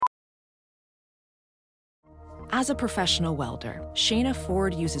As a professional welder, Shayna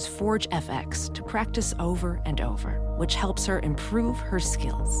Ford uses Forge FX to practice over and over, which helps her improve her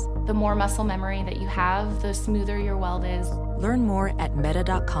skills. The more muscle memory that you have, the smoother your weld is. Learn more at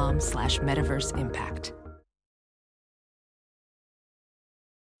meta.com/metaverseimpact.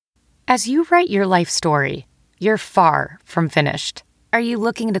 As you write your life story, you're far from finished. Are you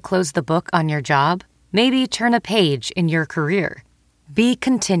looking to close the book on your job? Maybe turn a page in your career? Be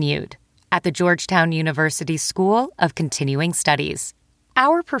continued at the Georgetown University School of Continuing Studies.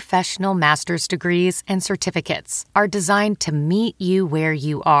 Our professional master's degrees and certificates are designed to meet you where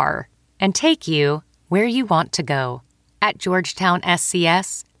you are and take you where you want to go. At Georgetown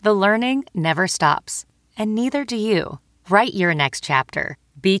SCS, the learning never stops, and neither do you. Write your next chapter.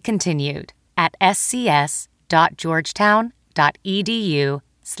 Be continued at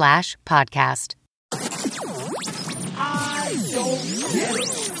scs.georgetown.edu/podcast.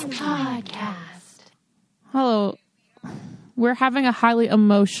 Podcast. Hello. We're having a highly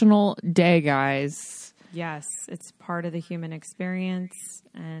emotional day, guys. Yes, it's part of the human experience,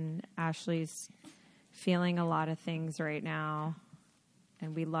 and Ashley's feeling a lot of things right now,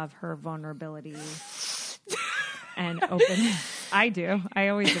 and we love her vulnerability and openness. I do. I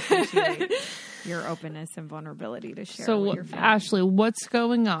always appreciate your openness and vulnerability to share what you're feeling. Ashley, what's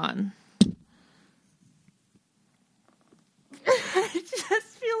going on? I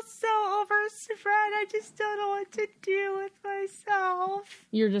just feel so overspread. I just don't know what to do with myself.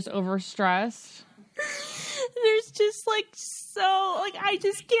 You're just overstressed? There's just I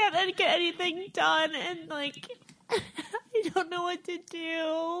just can't get anything done, and I don't know what to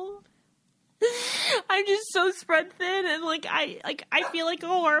do. I'm just so spread thin, and I feel like a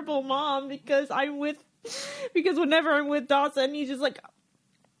horrible mom because whenever I'm with Dawson, he's just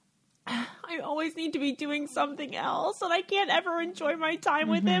I always need to be doing something else, and I can't ever enjoy my time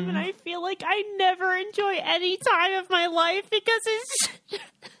with him, and I feel like I never enjoy any time of my life because it's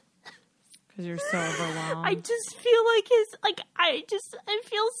because you're so overwhelmed. I just feel I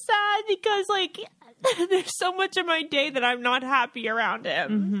feel sad because there's so much of my day that I'm not happy around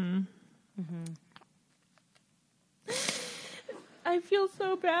him. I feel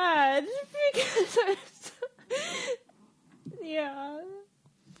so bad because yeah.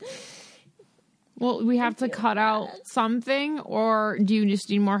 Well, we have to cut out something, or do you just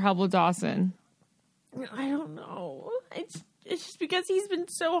need more help with Dawson? I don't know. It's just because he's been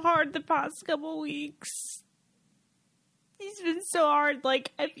so hard the past couple weeks. He's been so hard.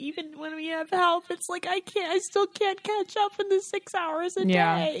 Even when we have help, it's I still can't catch up in the 6 hours a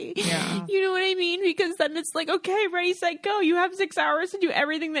day. Yeah. You know what I mean? Because then it's okay, ready, set, go. You have 6 hours to do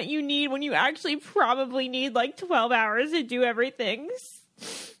everything that you need when you actually probably need 12 hours to do everything.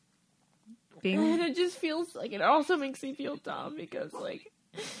 And it just feels it also makes me feel dumb because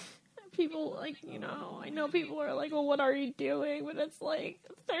people I know people are well, what are you doing? But it's we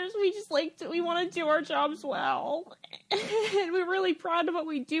want to do our jobs well, and we're really proud of what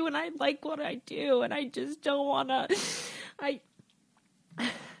we do, and I like what I do, and I just don't want to. I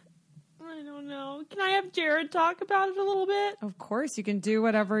don't know. Can I have Jared talk about it a little bit? Of course, you can do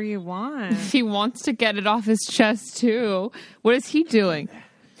whatever you want. He wants to get it off his chest too. What is he doing?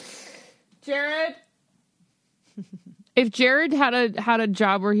 Jared? If Jared had a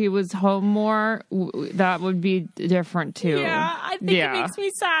job where he was home more, that would be different too. Yeah, I think it makes me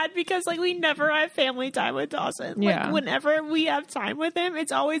sad because we never have family time with Dawson. Whenever we have time with him,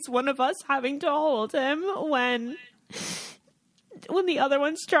 it's always one of us having to hold him when the other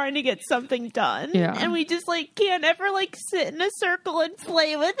one's trying to get something done. Yeah. And we just can't ever sit in a circle and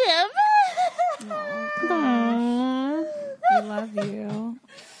play with him. Aww. I love you.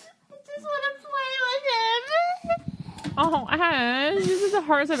 Just want to play with him. Oh, Ash, this is the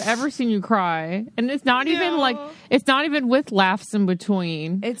hardest I've ever seen you cry, and it's not even it's not even with laughs in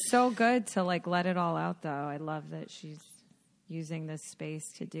between. It's so good to let it all out, though. I love that she's using this space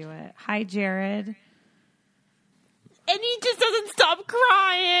to do it. Hi, Jared. And he just doesn't stop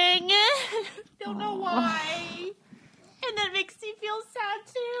crying. Don't know why. And that makes me feel sad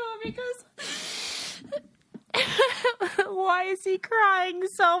too because why is he crying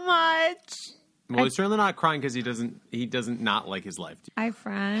so much? Well, he's certainly not crying because he doesn't not like his life. Hi,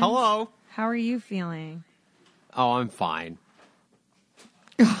 friend. Hello. How are you feeling? Oh, I'm fine.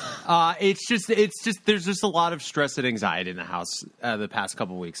 It's just there's just a lot of stress and anxiety in the house the past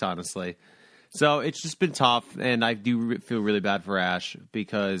couple weeks, honestly. So it's just been tough, and I do feel really bad for Ash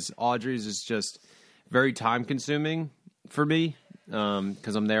because Audrey's is just very time consuming for me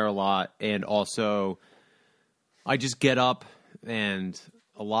because I'm there a lot, and also I just get up and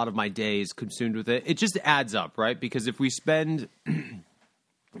a lot of my day is consumed with it. It just adds up, right? Because if we spend,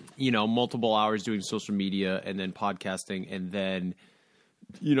 multiple hours doing social media and then podcasting, and then,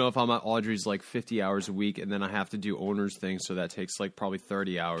 if I'm at Audrey's, like 50 hours a week, and then I have to do owner's things, so that takes like probably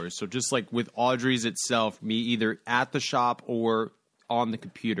 30 hours. So just like with Audrey's itself, me either at the shop or on the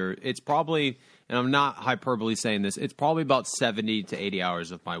computer, it's probably, and I'm not hyperbole saying this, it's probably about 70 to 80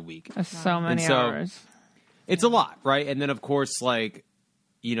 hours of my week. That's so many hours. It's a lot, right? And then, of course, like,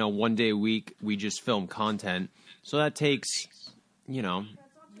 one day a week, we just film content. So that takes,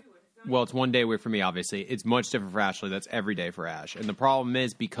 well, it's one day away for me, obviously. It's much different for Ashley. That's every day for Ash. And the problem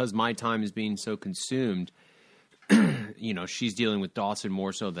is, because my time is being so consumed, she's dealing with Dawson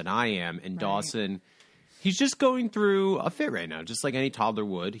more so than I am. And Dawson, he's just going through a fit right now, just like any toddler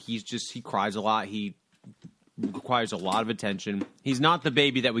would. He cries a lot. He requires a lot of attention. He's not the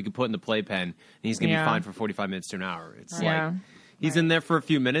baby that we could put in the playpen, and he's going to be fine for 45 minutes to an hour. It's like he's in there for a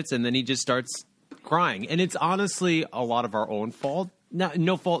few minutes, and then he just starts crying. And it's honestly a lot of our own fault.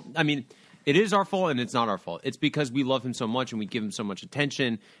 No fault. I mean, it is our fault, and it's not our fault. It's because we love him so much, and we give him so much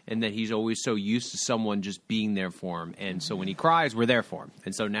attention, and that he's always so used to someone just being there for him. And so when he cries, we're there for him.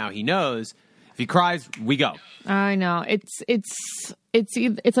 And so now he knows if he cries, we go. I know. It's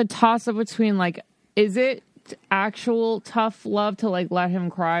a toss up between, like, is it actual tough love to like let him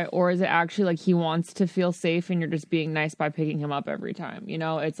cry, or is it actually like he wants to feel safe and you're just being nice by picking him up every time?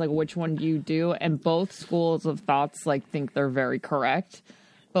 It's like, which one do you do? And both schools of thoughts like think they're very correct,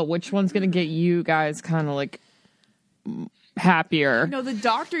 but which one's gonna get you guys kind of like happier? The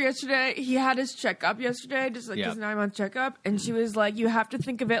doctor yesterday, he had his checkup yesterday, just like his 9-month checkup, and she was like, you have to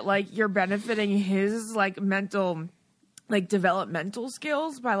think of it like you're benefiting his like mental, like developmental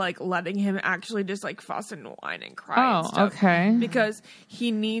skills by like letting him actually just like fuss and whine and cry and stuff. Okay. Because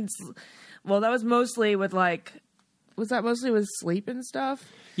he needs, that was mostly with like, was that mostly with sleep and stuff?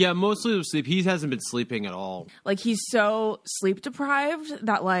 Yeah, mostly with sleep. He hasn't been sleeping at all. Like he's so sleep deprived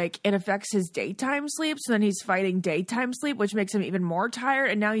that like it affects his daytime sleep. So then he's fighting daytime sleep, which makes him even more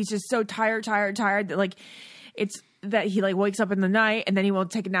tired. And now he's just so tired that like it's that he like wakes up in the night and then he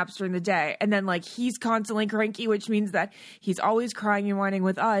won't take naps during the day. And then like he's constantly cranky, which means that he's always crying and whining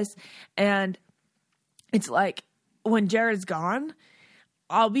with us. And it's like when Jared's gone,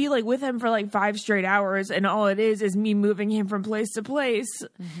 I'll be like with him for like 5 straight hours, and all it is me moving him from place to place.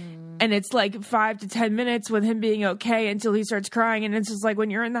 Mm-hmm. And it's like 5 to 10 minutes with him being okay until he starts crying. And it's just like when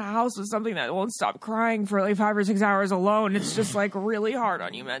you're in the house with something that won't stop crying for like 5 or 6 hours alone, it's just like really hard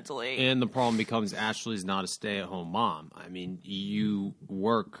on you mentally. And the problem becomes Ashley's not a stay-at-home mom. I mean, you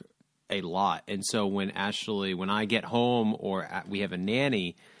work a lot. And so when I get home or we have a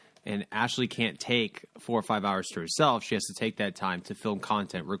nanny, and Ashley can't take 4 or 5 hours to herself, she has to take that time to film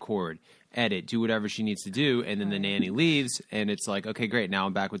content, record, edit, do whatever she needs to do, and then the nanny leaves, and it's like, okay, great, now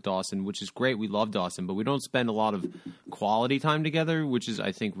I'm back with Dawson, which is great. We love Dawson, but we don't spend a lot of quality time together, which is,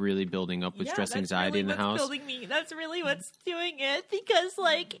 I think, really building up with stress, anxiety in the house. That's really what's doing it, because,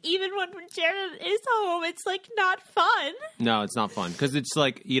 like, even when Jared is home, it's, like, not fun. No, it's not fun, because it's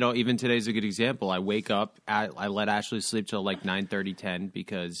like, even today's a good example. I wake up, I let Ashley sleep till, like, 9:30, 10,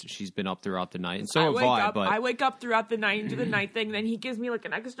 because she's been up throughout the night, and so have I. But I wake up throughout the night and do the night thing, then he gives me, like,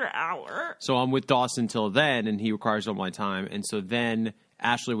 an extra hour. So I'm with Dawson till then, and he requires all my time. And so then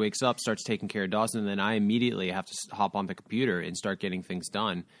Ashley wakes up, starts taking care of Dawson, and then I immediately have to hop on the computer and start getting things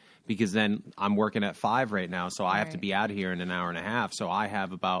done, because then I'm working at 5 right now, so I have to be out of here in an hour and a half. So I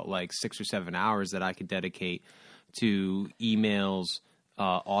have about like 6 or 7 hours that I could dedicate to emails,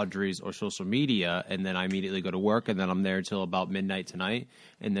 Audrey's, or social media, and then I immediately go to work, and then I'm there till about midnight tonight,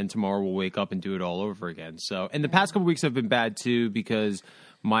 and then tomorrow we'll wake up and do it all over again. So, and the past couple weeks have been bad too, because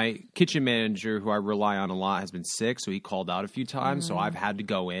my kitchen manager, who I rely on a lot, has been sick, so he called out a few times, so I've had to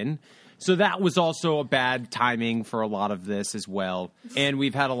go in. So that was also a bad timing for a lot of this as well. And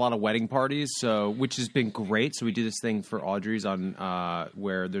we've had a lot of wedding parties, which has been great. So we do this thing for Audrey's on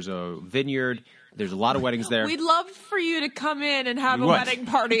where there's a vineyard. There's a lot of weddings there. We'd love for you to come in and have a wedding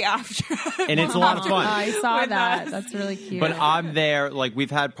party after. And it's a lot of fun. I saw that. That's really cute. But I'm there. Like, we've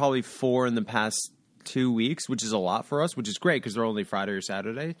had probably 4 in the past 2 weeks, which is a lot for us, which is great because they're only Friday or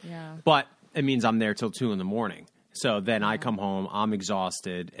Saturday. Yeah. But it means I'm there till 2 in the morning. So then I come home, I'm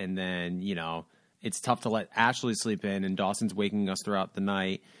exhausted, and then, it's tough to let Ashley sleep in, and Dawson's waking us throughout the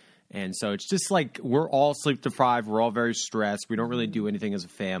night. And so it's just like we're all sleep deprived. We're all very stressed. We don't really do anything as a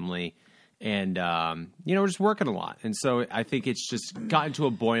family. And, we're just working a lot. And so I think it's just gotten to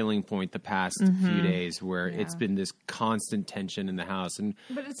a boiling point the past few days where it's been this constant tension in the house.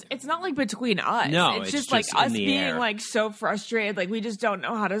 But it's not like between us. No, it's just like us being like so frustrated. Like we just don't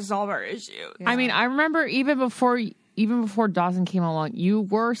know how to solve our issue. Yeah. I mean, I remember even before even before Dawson came along, you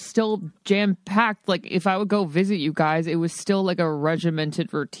were still jam-packed. Like, if I would go visit you guys, it was still like a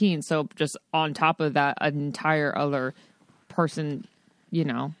regimented routine. So just on top of that, an entire other person, you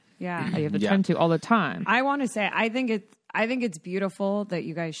know, Yeah. that you have to tend to all the time. I want to say, I think it's beautiful that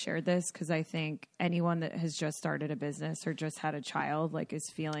you guys shared this, because I think anyone that has just started a business or just had a child, like, is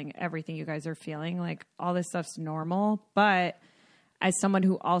feeling everything you guys are feeling. Like, all this stuff's normal. But as someone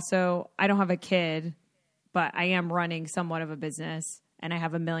who also, I don't have a kid, but I am running somewhat of a business, and I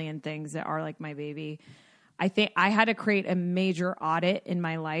have a million things that are like my baby. I think I had to create a major audit in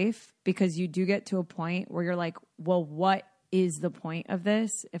my life, because you do get to a point where you're like, well, what is the point of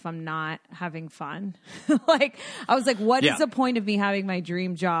this if I'm not having fun? Like, I was like, what is the point of me having my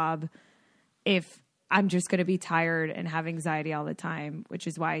dream job if I'm just going to be tired and have anxiety all the time? Which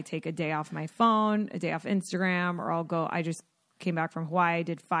is why I take a day off my phone, a day off Instagram, or I just came back from Hawaii, I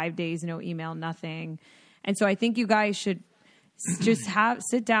did 5 days, no email, nothing. And so I think you guys should just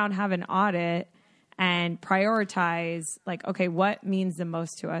sit down, have an audit, and prioritize, like, okay, what means the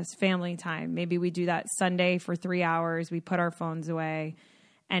most to us? Family time. Maybe we do that Sunday for 3 hours. We put our phones away.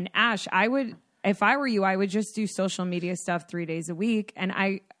 And Ash, if I were you, I would just do social media stuff 3 days a week. And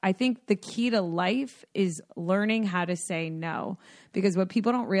I think the key to life is learning how to say no. Because what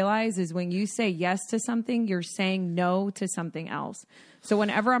people don't realize is when you say yes to something, you're saying no to something else. So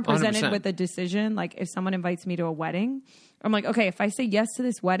whenever I'm presented 100%. with a decision, like if someone invites me to a wedding, I'm like, okay, if I say yes to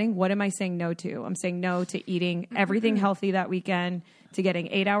this wedding, what am I saying no to? I'm saying no to eating everything healthy that weekend, to getting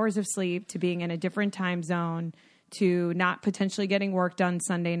 8 hours of sleep, to being in a different time zone, to not potentially getting work done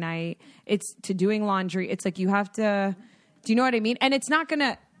Sunday night. It's to doing laundry. It's like you have to, do you know what I mean? And it's not going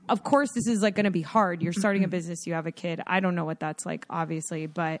to, of course, this is like going to be hard. You're starting a business, you have a kid. I don't know what that's like, obviously,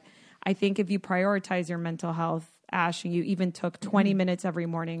 but I think if you prioritize your mental health, Ash, and you even took 20 minutes every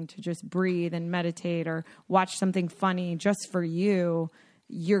morning to just breathe and meditate or watch something funny just for you,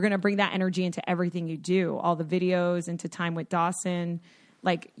 you're going to bring that energy into everything you do, all the videos, into time with Dawson.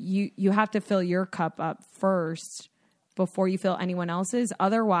 Like, you have to fill your cup up first before you fill anyone else's.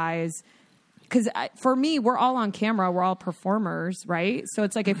 Otherwise, because for me, we're all on camera, we're all performers, right? So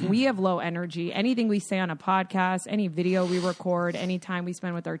it's like, if we have low energy, anything we say on a podcast, any video we record, any time we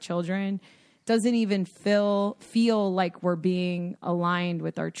spend with our children, doesn't even feel like we're being aligned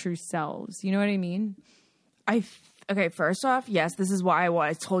with our true selves. You know what I mean? Okay, first off, yes, this is why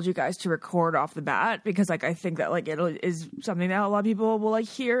I told you guys to record off the bat, because like I think that like it is something that a lot of people will like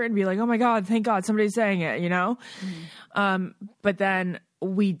hear and be like, oh my God, thank God somebody's saying it, you know? But then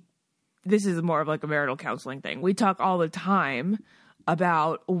this is more of like a marital counseling thing. We talk all the time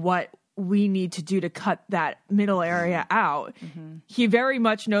about what we need to do to cut that middle area out. He very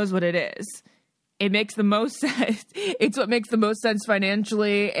much knows what it is. It makes the most sense. It's what makes the most sense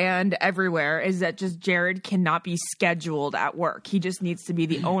financially and everywhere, is that just Jared cannot be scheduled at work. He just needs to be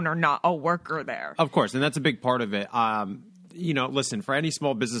the owner, not a worker there. Of course, and that's a big part of it. You know, listen, for any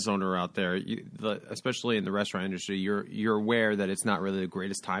small business owner out there, especially in the restaurant industry, you're aware that it's not really the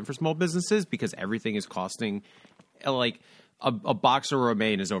greatest time for small businesses, because everything is costing, like, a box of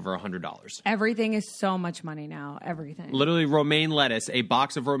romaine is over $100. Everything is so much money now. Everything. Literally, romaine lettuce, a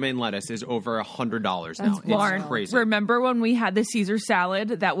box of romaine lettuce is over $100 now. Lauren, It's crazy. remember when we had the Caesar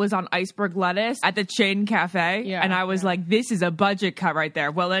salad that was on iceberg lettuce at the chain cafe? Yeah. And I was like, this is a budget cut right there.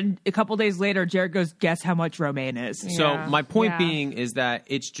 Well, then a couple days later, Jared goes, guess how much romaine is? So Yeah. my point Yeah. being is that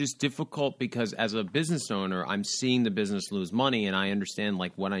it's just difficult, because as a business owner, I'm seeing the business lose money, and I understand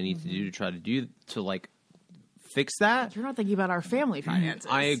like what I need to do to try to do to like fix that. You're not thinking about our family finances.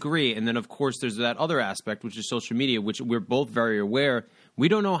 I agree. And then, of course, there's that other aspect, which is social media, which we're both very aware. We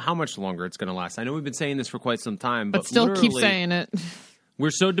don't know how much longer it's going to last. I know we've been saying this for quite some time, but But still keep literally, saying it. we're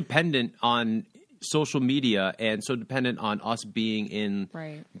so dependent on social media and so dependent on us being in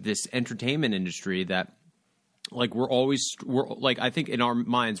Right. this entertainment industry that, like, we're like, I think in our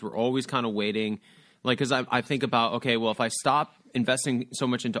minds, we're always kind of waiting. Like, because I think about, okay, well, if I stop investing so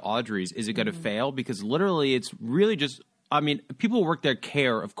much into Audrey's, is it going to fail? Because literally, it's really just, I mean, people who work there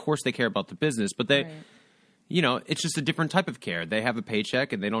care. Of course, they care about the business, but they, you know, it's just a different type of care. They have a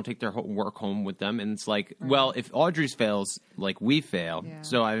paycheck and they don't take their work home with them. And it's like, well, if Audrey's fails, like, we fail. Yeah.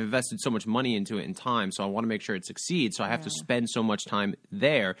 So I've invested so much money into it in time. So I want to make sure it succeeds. So I have to spend so much time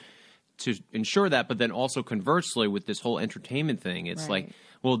there to ensure that. But then also conversely, with this whole entertainment thing, it's like,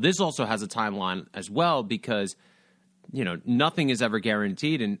 well, this also has a timeline as well, because, you know, nothing is ever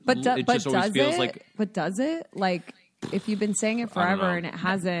guaranteed, and it just always feels like. But does it? Like, if you've been saying it forever and it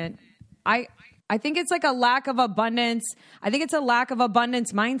hasn't, I think it's like a lack of abundance. I think it's a lack of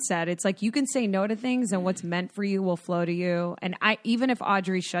abundance mindset. It's like you can say no to things, and what's meant for you will flow to you. And even if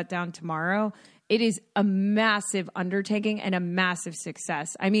Audrey shut down tomorrow, it is a massive undertaking and a massive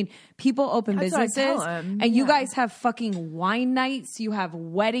success. I mean, people open That's what I businesses tell 'em. and you guys have fucking wine nights, you have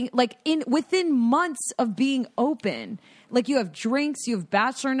wedding, like within months of being open. Like you have drinks, you have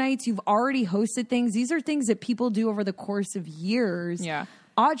bachelor nights, you've already hosted things. These are things that people do over the course of years. Yeah.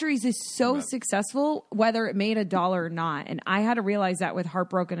 Audrey's is so successful, whether it made $1 or not. And I had to realize that with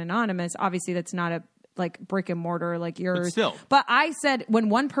Heartbroken Anonymous. Obviously, that's not a like brick and mortar like yours. But I said when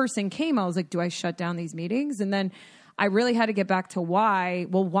one person came, I was like, do I shut down these meetings? And then I really had to get back to why.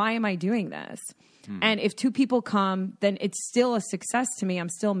 Well, why am I doing this? And if 2 people come, then it's still a success to me. I'm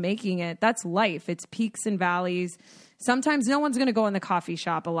still making it. That's life. It's peaks and valleys. Sometimes no one's going to go in the coffee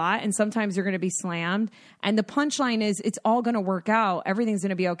shop a lot, and sometimes you're going to be slammed. And the punchline is it's all going to work out. Everything's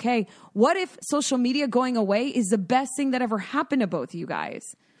going to be okay. What if social media going away is the best thing that ever happened to both of you guys?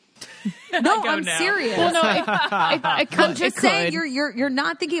 No, I'm serious. Well, no, it could. I'm just saying you're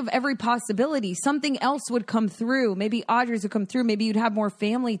not thinking of every possibility. Something else would come through. Maybe Audrey's would come through. Maybe you'd have more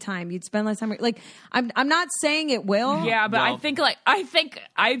family time. You'd spend less time. Like I'm not saying it will. Yeah, but I think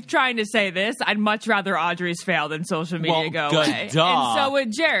I'm trying to say this. I'd much rather Audrey's fail than social media go away. Duh. And so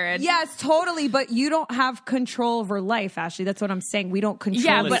would Jared. Yes, totally. But you don't have control over life, Ashley. That's what I'm saying. We don't control.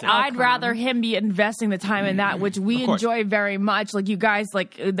 Yeah, the but I'd outcome. rather him be investing the time in that, which we enjoy very much. Like you guys,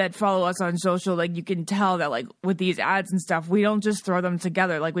 like that follow us on social, like you can tell that like with these ads and stuff, we don't just throw them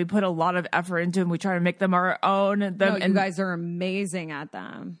together. Like we put a lot of effort into them. We try to make them our own. You guys are amazing at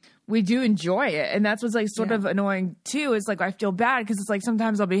them. We do enjoy it, and that's what's like sort of annoying too. Is like I feel bad because it's like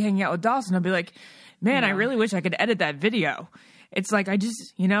sometimes I'll be hanging out with Dawson. I'll be like, man, I really wish I could edit that video. It's like I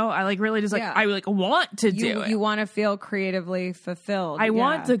just, I like really just like I like want to do it. You want to feel creatively fulfilled. I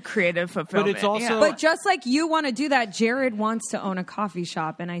want the creative fulfillment. But it's also, But just like you want to do that, Jared wants to own a coffee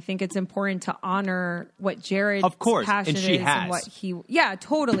shop, and I think it's important to honor what Jared's passion and she is has. and what he. Yeah,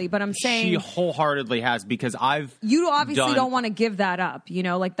 totally. But I'm saying she wholeheartedly has because you obviously don't want to give that up.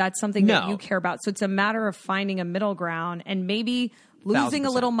 Like that's something that you care about. So it's a matter of finding a middle ground and maybe losing a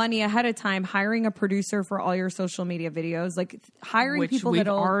little money ahead of time, hiring a producer for all your social media videos, like hiring people we've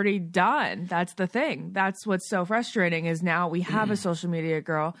that'll already done. That's the thing. That's what's so frustrating is now we have a social media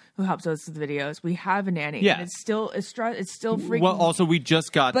girl who helps us with videos. We have a nanny. Yeah. And it's still freaking. Well, also we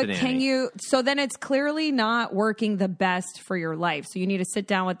just got the But nanny. can you? So then it's clearly not working the best for your life. So you need to sit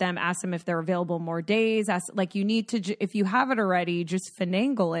down with them, ask them if they're available more days. You need to, if you have it already, just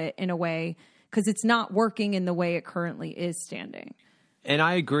finagle it in a way because it's not working in the way it currently is standing. And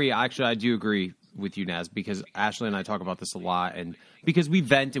I agree. Actually, I do agree with you, Naz, because Ashley and I talk about this a lot. And because we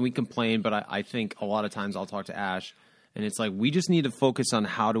vent and we complain, but I think a lot of times I'll talk to Ash and it's like we just need to focus on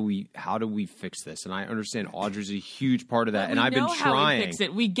how do we fix this. And I understand Audrey's a huge part of that. And I've been trying. How we fix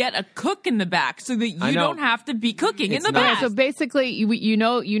it. We get a cook in the back so that you don't have to be cooking in the back. So basically, you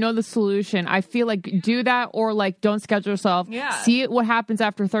know the solution. I feel like do that or like don't schedule yourself. Yeah. See what happens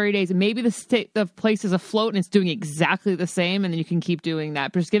after 30 days. And maybe the place is afloat and it's doing exactly the same, and then you can keep doing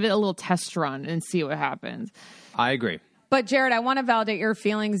that. But just give it a little test run and see what happens. I agree. But Jared, I want to validate your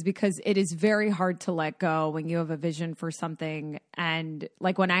feelings because it is very hard to let go when you have a vision for something. And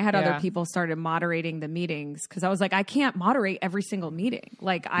like when I had other people started moderating the meetings, because I was like, I can't moderate every single meeting.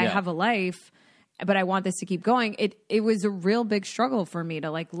 Like I have a life, but I want this to keep going. It was a real big struggle for me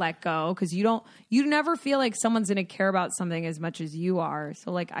to like let go because you never feel like someone's going to care about something as much as you are.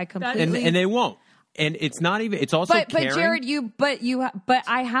 So like I completely and they won't. And it's not even. It's also. But caring. Jared, but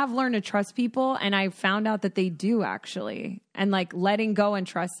I have learned to trust people, and I found out that they do actually, and like letting go and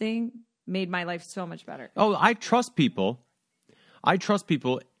trusting made my life so much better. Oh, I trust people.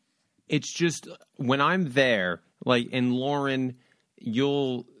 It's just when I'm there, like, and Lauren,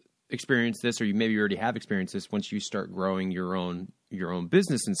 you'll experience this, or you maybe already have experienced this once you start growing your own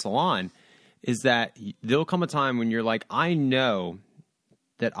business and salon. Is that there'll come a time when you're like, I know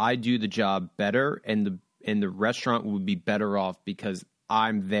that I do the job better and the restaurant would be better off because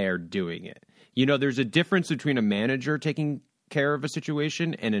I'm there doing it. There's a difference between a manager taking care of a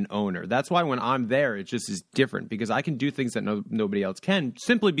situation and an owner. That's why when I'm there, it just is different because I can do things that nobody else can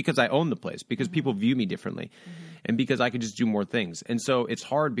simply because I own the place, because people view me differently and because I can just do more things. And so it's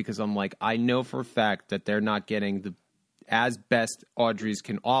hard because I'm like, I know for a fact that they're not getting the as best Audrey's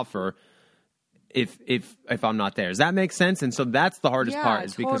can offer if I'm not there. Does that make sense? And so that's the hardest part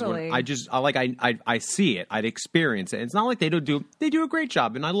is because when I see it, I'd experience it. It's not like they do a great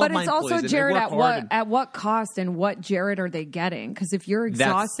job, and I love my employees. But it's also, Jared, at at what cost and what Jared are they getting? Because if you're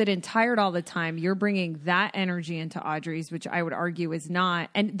exhausted and tired all the time, you're bringing that energy into Audrey's, which I would argue is not.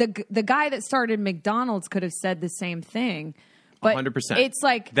 And the guy that started McDonald's could have said the same thing. But 100%. it's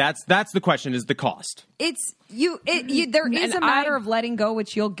like That's the question, is the cost. it's there is a matter of letting go,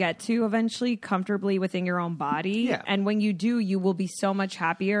 which you'll get to eventually comfortably within your own body. Yeah. And when you do, you will be so much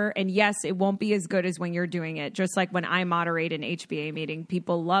happier. And yes, it won't be as good as when you're doing it. Just like when I moderate an HBA meeting,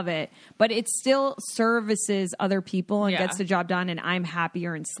 people love it, but it still services other people and gets the job done. And I'm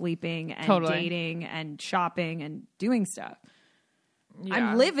happier and sleeping and dating and shopping and doing stuff. Yeah.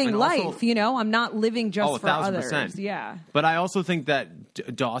 I'm living life, you know. I'm not living just for 1,000%. others. Yeah. But I also think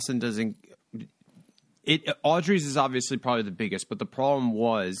that Dawson doesn't. Audrey's is obviously probably the biggest, but the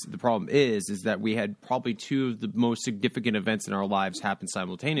problem is that we had probably two of the most significant events in our lives happen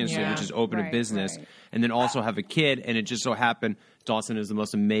simultaneously, which is open a business and then also have a kid. And it just so happened Dawson is the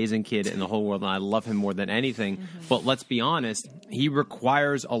most amazing kid in the whole world, and I love him more than anything. Mm-hmm. But let's be honest, he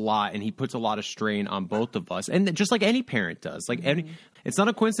requires a lot, and he puts a lot of strain on both of us. And just like any parent does. Like it's not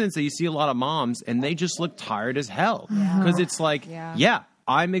a coincidence that you see a lot of moms, and they just look tired as hell. Because it's like,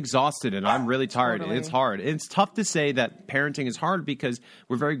 I'm exhausted and I'm really tired. Totally. It's hard. And it's tough to say that parenting is hard because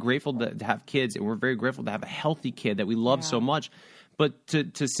we're very grateful to have kids, and we're very grateful to have a healthy kid that we love so much. But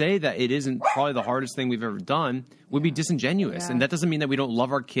to say that it isn't probably the hardest thing we've ever done would be disingenuous. And that doesn't mean that we don't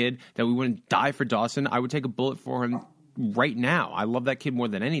love our kid, that we wouldn't die for Dawson. I would take a bullet for him right now. I love that kid more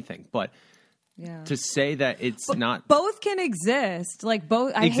than anything. But to say that it's not... Both can exist. Like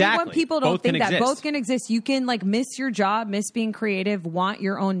both. I hate when people don't think that. Both can exist. You can like miss your job, miss being creative, want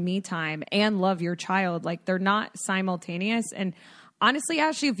your own me time, and love your child. Like they're not simultaneous. And honestly,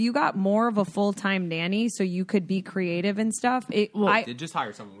 Ashley, if you got more of a full-time nanny so you could be creative and stuff, just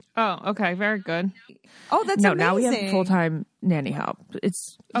hire someone. Oh, okay. Very good. Oh, that's amazing. Now we have full-time nanny help.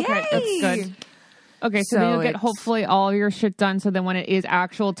 It's okay. That's good. Okay, so then you'll get hopefully all of your shit done. So then when it is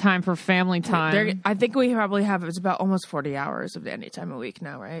actual time for family time. I think we probably have, it's about almost 40 hours of nanny time a week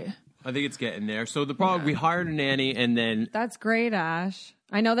now, right? I think it's getting there. So the problem, we hired a nanny and then... That's great, Ash.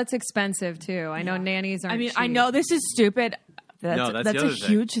 I know that's expensive too. I know nannies aren't cheap. I know this is stupid. That's a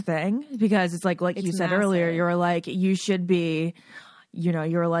huge thing because it's like you said earlier, you were like, you should be...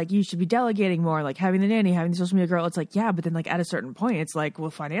 you should be delegating more, like having the nanny, having the social media girl. It's like, yeah, but then like at a certain point, it's like,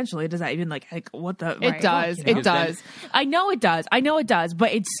 well, financially, does that even like what the? It does. You know? It does. I know it does.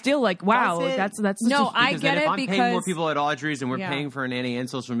 But it's still like, wow, that's no. I get it if I'm because paying more people at Audrey's and we're paying for a nanny and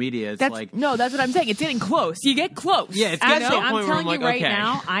social media. It's that's what I'm saying. It's getting close. You get close. Yeah, it's getting to a point I'm telling where you right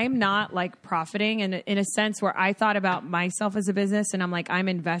now, I'm not like profiting in a sense where I thought about myself as a business, and I'm like, I'm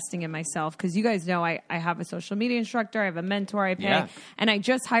investing in myself because you guys know I have a social media instructor, I have a mentor I pay, and I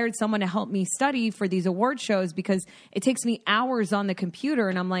just hired someone to help me study for these award shows because it takes me hours on the computer.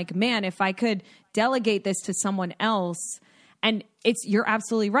 And I'm like, man, if I could delegate this to someone else, and you're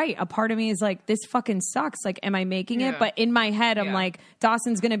absolutely right. A part of me is like, this fucking sucks. Like, am I making it? But in my head, I'm like,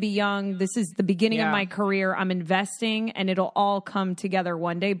 Dawson's going to be young. This is the beginning of my career. I'm investing and it'll all come together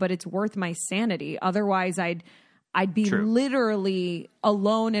one day, but it's worth my sanity. Otherwise I'd be literally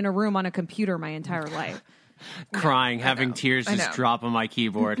alone in a room on a computer my entire life. Crying, having tears just drop on my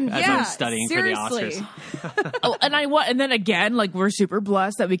keyboard as I'm studying for the Oscars. And then again, like we're super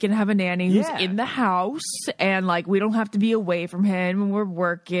blessed that we can have a nanny who's in the house, and like we don't have to be away from him when we're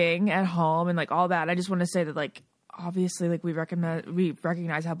working at home and like all that. I just want to say that like obviously like we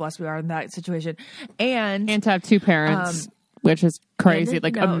recognize how blessed we are in that situation, and to have two parents. Which is crazy.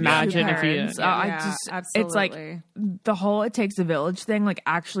 Like, imagine if you did. Absolutely. It's like the whole "it takes a village" thing. Like,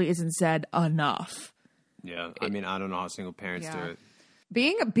 actually, isn't said enough. Yeah, I mean, I don't know how single parents do it.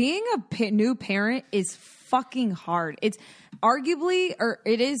 Being a new parent is fucking hard. It's arguably, or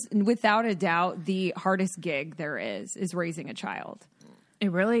it is without a doubt, the hardest gig there is raising a child.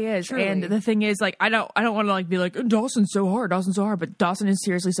 It really is. Truly. And the thing is, like, I don't want to like be like, Dawson's so hard, but Dawson is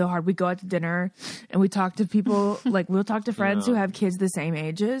seriously so hard. We go out to dinner and we talk to people, like we'll talk to friends who have kids the same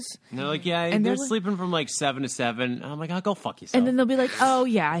ages. And they're like, and they're sleeping from like 7 to 7. And I'm like, oh, go fuck yourself. And then they'll be like, oh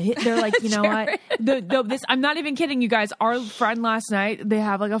yeah. They're like, you know what? I'm not even kidding you guys. Our friend last night, they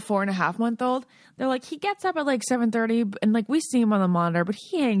have like a 4.5-month-old. They're like, he gets up at like 7:30 and like we see him on the monitor, but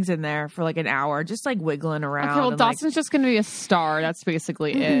he hangs in there for like an hour, just like wiggling around. Okay, well, Dawson's just going to be a star. That's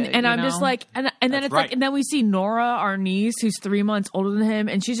basically it. And I'm just like, and then it's like, and then we see Nora, our niece, who's 3 months older than him,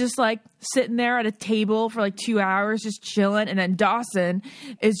 and she's just like sitting there at a table for like 2 hours, just chilling. And then Dawson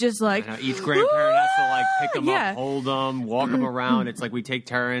is just like, each grandparent has to like pick them up, hold them, walk them around. It's like we take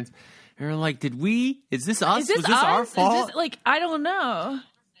turns. And we're like, is this us? Was this our fault? Like, I don't know.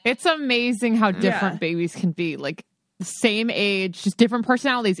 It's amazing how different babies can be. Like the same age, just different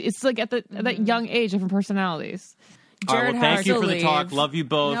personalities. It's like at that young age, different personalities. Jared, thank you for the talk. Love you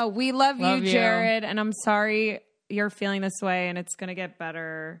both. No, we love you, Jared. And I'm sorry you're feeling this way, and it's going to get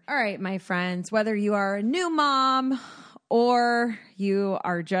better. All right, my friends, whether you are a new mom or you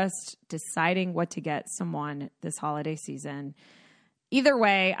are just deciding what to get someone this holiday season. Either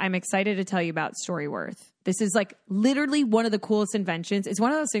way, I'm excited to tell you about Storyworth. This is like literally one of the coolest inventions. It's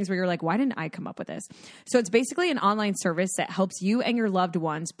one of those things where you're like, why didn't I come up with this? So it's basically an online service that helps you and your loved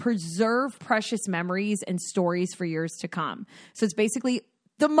ones preserve precious memories and stories for years to come. So it's basically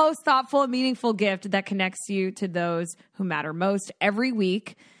the most thoughtful and meaningful gift that connects you to those who matter most. Every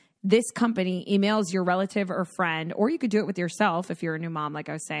week, this company emails your relative or friend, or you could do it with yourself if you're a new mom, like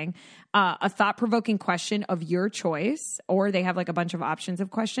I was saying, a thought-provoking question of your choice, or they have like a bunch of options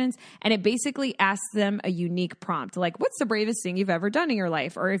of questions, and it basically asks them a unique prompt, like, what's the bravest thing you've ever done in your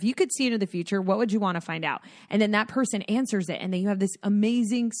life? Or if you could see into the future, what would you want to find out? And then that person answers it, and then you have this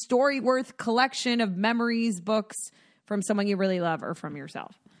amazing Storyworth collection of memories, books from someone you really love or from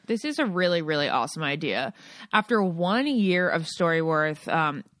yourself. This is a really, really awesome idea. After 1 year of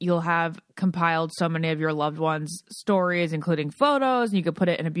Storyworth, you'll have compiled so many of your loved ones' stories, including photos, and you can put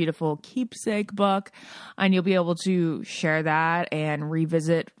it in a beautiful keepsake book, and you'll be able to share that and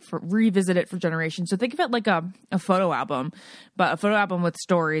revisit it for generations. So think of it like a photo album, but a photo album with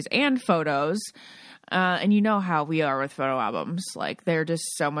stories and photos. And you know how we are with photo albums. Like, they're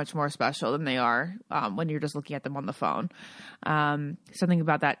just so much more special than they are when you're just looking at them on the phone. Something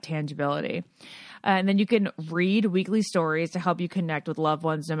about that tangibility. And then you can read weekly stories to help you connect with loved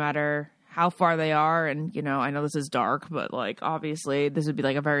ones no matter how far they are. And, you know, I know this is dark, but, like, obviously this would be,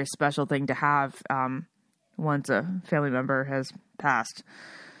 like, a very special thing to have once a family member has passed.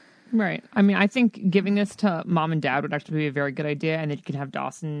 Right. I mean, I think giving this to mom and dad would actually be a very good idea, and then you can have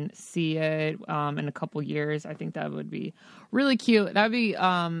Dawson see it in a couple years. I think that would be really cute. That would be...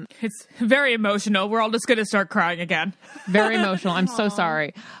 It's very emotional. We're all just going to start crying again. Very emotional. I'm so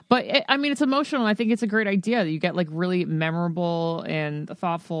sorry. But, it's emotional, and I think it's a great idea that you get, like, really memorable and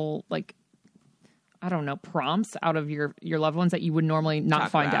thoughtful, like, I don't know, prompts out of your loved ones that you would normally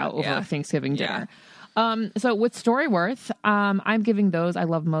not find out over Thanksgiving dinner. Yeah. So with Storyworth, I'm giving those I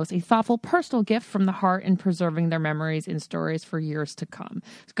love most a thoughtful personal gift from the heart in preserving their memories and stories for years to come.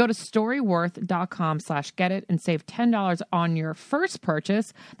 So go to storyworth.com/getit and save $10 on your first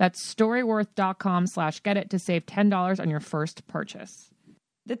purchase. That's storyworth.com/getit to save $10 on your first purchase.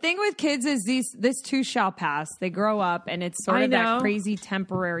 The thing with kids is this too shall pass. They grow up, and it's sort of that crazy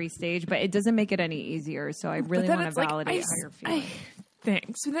temporary stage, but it doesn't make it any easier. So I really want to validate how you're feeling.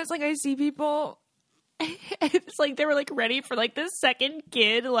 Thanks. And that's like, I see people... It's like they were like ready for like the second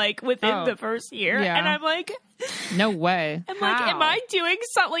kid like within the first year, and I'm like, no way. I'm like, am I doing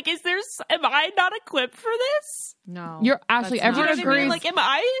something? Like, am I not equipped for this? No, you're actually everyone agrees. I mean? Like,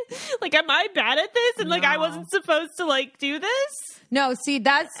 am I bad at this? And like, I wasn't supposed to like do this. No, see,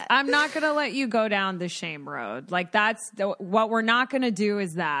 I'm not going to let you go down the shame road. Like, what we're not going to do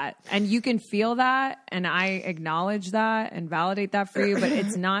is that. And you can feel that, and I acknowledge that and validate that for you, but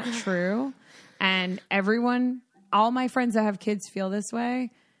it's not true. And all my friends that have kids feel this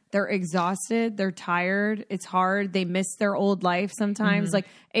way. They're exhausted. They're tired. It's hard. They miss their old life sometimes. Mm-hmm. Like,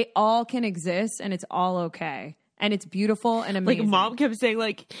 it all can exist, and it's all okay. And it's beautiful and amazing. Like, mom kept saying,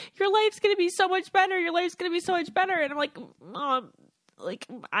 like, your life's going to be so much better. Your life's going to be so much better. And I'm like, Mom, like,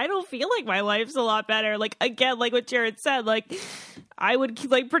 I don't feel like my life's a lot better. Like, again, like what Jared said, like, I would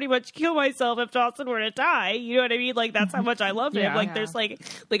like pretty much kill myself if Dawson were to die. You know what I mean? Like, that's how much I love him. Like, there's like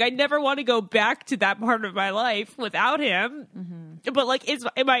I never want to go back to that part of my life without him. Mm-hmm. But like,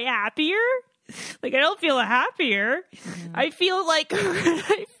 am I happier? Like, I don't feel happier. Mm-hmm. I feel like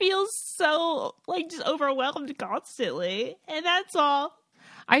I feel so like just overwhelmed constantly, and that's all.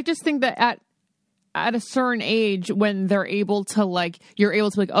 I just think that at a certain age, when they're able to like, you're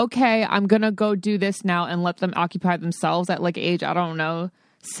able to like, okay, I'm gonna go do this now, and let them occupy themselves at like age, I don't know,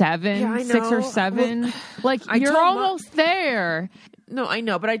 7, 6 or 7. Well, like, you're almost there. No, I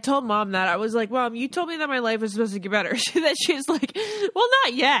know, but I told Mom that. I was like, Mom, you told me that my life was supposed to get better. That she's like, well,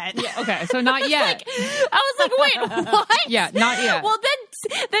 not yet. Yeah, okay, so not yet. I was like, wait, what? Yeah, not yet. Well,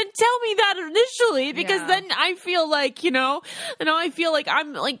 then tell me that initially, because then I feel like, I feel like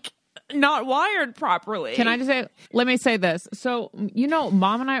I'm like not wired properly. Can I just say, let me say this. So,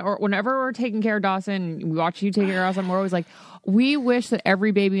 Mom and I, or whenever we're taking care of Dawson, we watch you take care of Dawson, we're always like, we wish that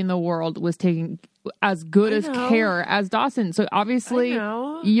every baby in the world was taking as good as care as Dawson. So obviously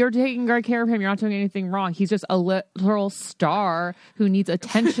you're taking great care of him. You're not doing anything wrong. He's just a literal star who needs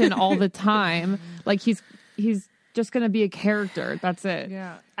attention all the time. Like, he's just going to be a character. That's it.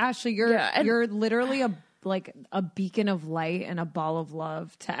 Yeah. Ashley, you're literally a beacon of light and a ball of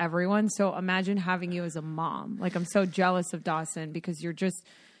love to everyone. So imagine having you as a mom. Like, I'm so jealous of Dawson because you're just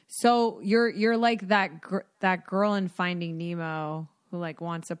so you're like that girl in Finding Nemo who like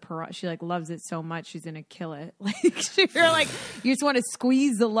wants she like loves it so much she's gonna kill it. Like you're like you just want to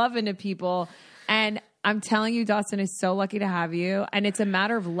squeeze the love into people. And I'm telling you, Dawson is so lucky to have you. And it's a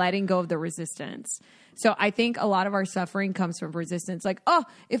matter of letting go of the resistance. So I think a lot of our suffering comes from resistance. Like, oh,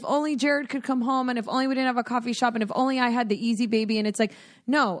 if only Jared could come home, and if only we didn't have a coffee shop, and if only I had the easy baby. And it's like,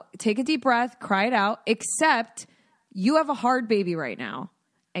 no, take a deep breath, cry it out, except you have a hard baby right now.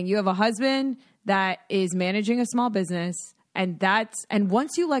 And you have a husband that is managing a small business. And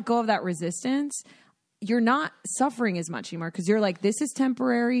once you let go of that resistance, you're not suffering as much anymore because you're like, this is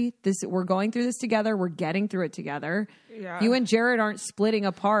temporary. We're going through this together. We're getting through it together. Yeah. You and Jared aren't splitting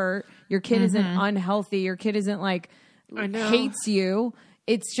apart. Your kid isn't unhealthy. Your kid isn't like hates you.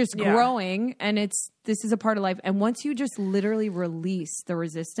 It's just growing, and this is a part of life. And once you just literally release the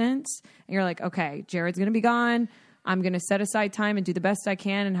resistance, and you're like, okay, Jared's going to be gone. I'm going to set aside time and do the best I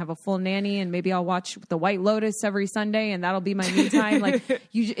can and have a full nanny, and maybe I'll watch The White Lotus every Sunday, and that'll be my me time. Like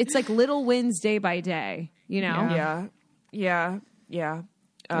it's like little wins day by day, you know? Yeah.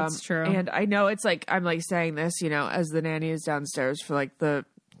 It's true. And I know it's like, I'm like saying this, you know, as the nanny is downstairs for like the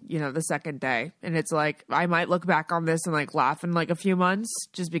second day. And it's like, I might look back on this and like laugh in like a few months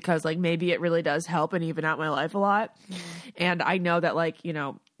just because like maybe it really does help and even out my life a lot. And I know that like, you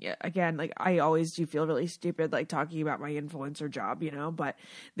know, again, like I always do feel really stupid like talking about my influencer job, you know, but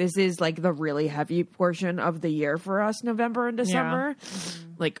this is like the really heavy portion of the year for us, November and December.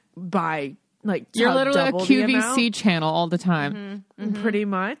 Like by like you're literally a QVC channel all the time. Pretty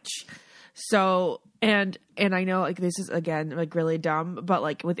much. So and I know like this is again like really dumb, but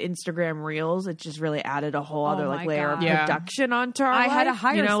like with Instagram Reels, it just really added a whole other like layer of production onto our life. I had to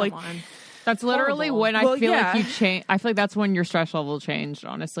hire someone. Like, that's literally when I feel like you change. I feel like that's when your stress level changed,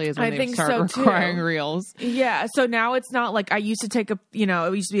 honestly, is when they start requiring reels. Yeah. So now it's not like I used to take it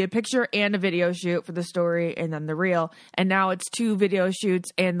used to be a picture and a video shoot for the story and then the reel. And now it's 2 video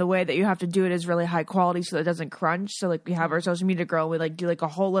shoots. And the way that you have to do it is really high quality so that it doesn't crunch. So like we have our social media girl, we like do like a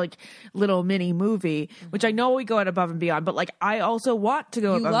whole like little mini movie, which I know we go out above and beyond, but like I also want to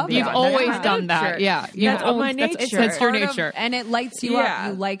go above and beyond. You've always done that. Yeah. That's my nature. That's your nature. And it lights you up.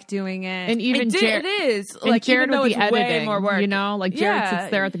 You like doing it. And even it is like Jared even though would be it's way editing, more work. you know, like Jared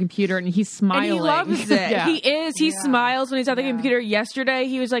sits there at the computer and he's smiling. And he loves it. He smiles when he's at the computer. Yesterday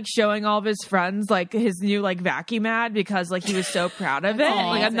he was like showing all of his friends like his new like vacuum ad because like he was so proud of it.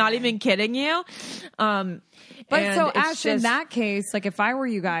 Like I'm not even kidding you. But so Ash, in that case, like if I were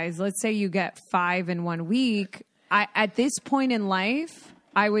you guys, let's say you get 5 in 1 week, at this point in life,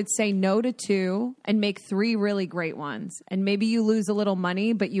 I would say no to 2 and make 3 really great ones. And maybe you lose a little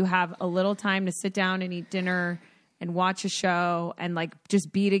money, but you have a little time to sit down and eat dinner and watch a show and like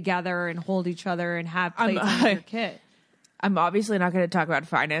just be together and hold each other and have playtime with your kid. I'm obviously not going to talk about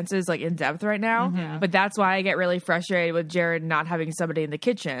finances like in depth right now, but that's why I get really frustrated with Jared not having somebody in the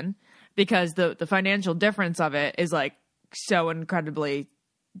kitchen because the financial difference of it is like so incredibly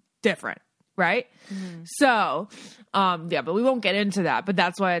different. Right. So, but we won't get into that. But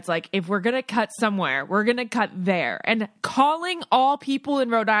that's why it's like, if we're going to cut somewhere, we're going to cut there. And calling all people in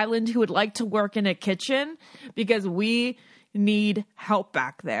Rhode Island who would like to work in a kitchen because we need help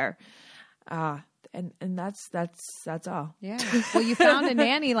back there. And that's all. Yeah. Well, you found a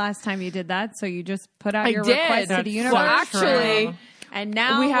nanny last time you did that. So you just put out your request to the universe. Well, actually, and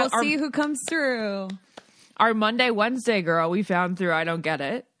now we'll see who comes through. Our Monday, Wednesday girl we found through I Don't Get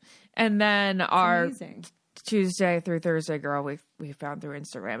It. And then our Tuesday through Thursday girl we found through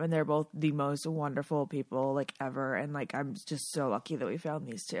Instagram, and they're both the most wonderful people like ever. And like I'm just so lucky that we found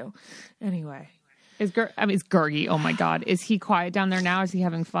these 2. Anyway, it's Gergie. Oh my God, is he quiet down there now? Is he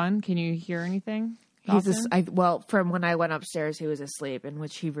having fun? Can you hear anything? From when I went upstairs, he was asleep, in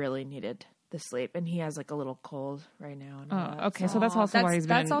which he really needed the sleep, and he has like a little cold right now. Oh, okay. So that's also why he's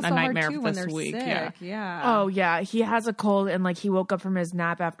been a nightmare this week. Sick. Yeah. Oh yeah, he has a cold, and like he woke up from his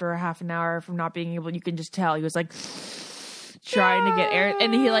nap after a half an hour from not being able. You can just tell he was like trying to get air,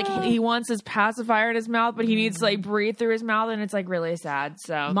 and he wants his pacifier in his mouth, but he needs to like breathe through his mouth, and it's like really sad.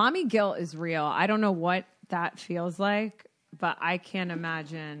 So mommy guilt is real. I don't know what that feels like, but I can't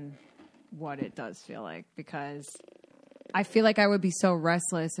imagine what it does feel like because I feel like I would be so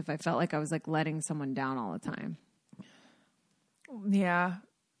restless if I felt like I was like letting someone down all the time. Yeah.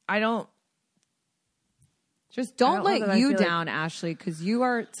 Don't let you down, Ashley, because you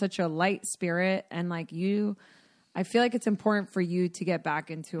are such a light spirit and like I feel like it's important for you to get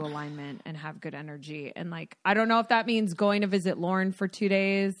back into alignment and have good energy. And like, I don't know if that means going to visit Lauren for 2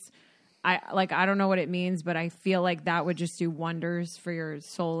 days. I don't know what it means, but I feel like that would just do wonders for your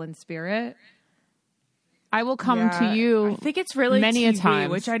soul and spirit. I will come to you. I think it's really many TV, a time.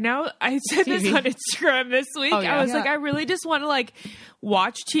 which I know I said this on Instagram this week. I was like, I really just want to like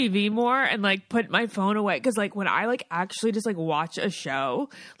watch TV more and like put my phone away. Cause like when I like actually just like watch a show,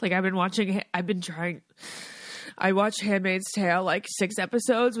 like I watched Handmaid's Tale like 6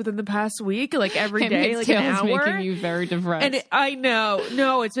 episodes within the past week, like every day, like an hour. It's making you very depressed. And I know,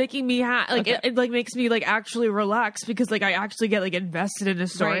 no, it's making me it like makes me like actually relax because like I actually get like invested in a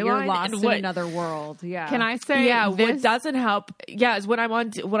storyline. Right, you're lost in another world. Yeah. Can I say? Yeah. What doesn't help? Yeah, is when I'm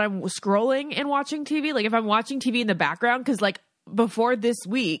scrolling and watching TV. Like if I'm watching TV in the background, because like before this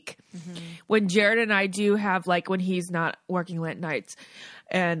week, when Jared and I do have like when he's not working late nights,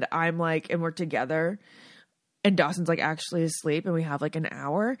 and I'm like and we're together. And Dawson's like actually asleep and we have like an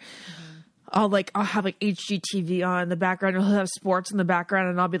hour. I'll have like HGTV on in the background and he'll have sports in the background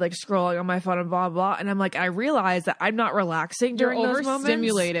and I'll be like scrolling on my phone and blah, blah. And I'm like, I realize that I'm not relaxing during those moments. You're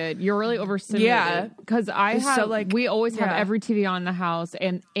overstimulated. You're really overstimulated. Yeah. Because we always have every TV on in the house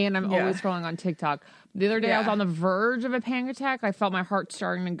and I'm always scrolling on TikTok. The other day I was on the verge of a panic attack. I felt my heart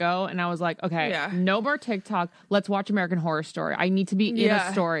starting to go and I was like, okay, no more TikTok. Let's watch American Horror Story. I need to be in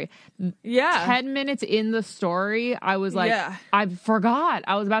a story. 10 minutes in the story, I was like, I forgot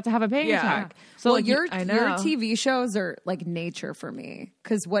I was about to have a panic attack. So your TV shows are like nature for me.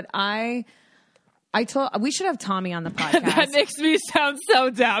 Because what we should have Tommy on the podcast. That makes me sound so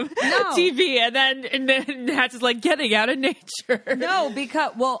dumb. No. TV and then that's just like getting out of nature. No,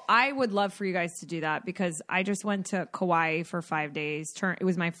 because I would love for you guys to do that because I just went to Kauai for 5 days. It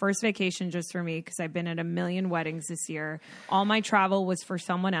was my first vacation just for me because I've been at a million weddings this year. All my travel was for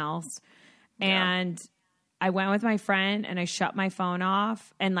someone else. And I went with my friend and I shut my phone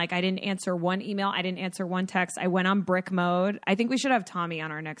off and like I didn't answer one email. I didn't answer one text. I went on brick mode. I think we should have Tommy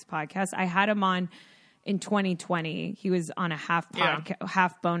on our next podcast. I had him on in 2020. He was on a half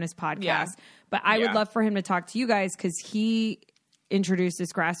bonus podcast. Yeah. But I would love for him to talk to you guys because he introduced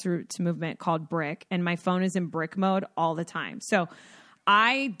this grassroots movement called Brick and my phone is in brick mode all the time. So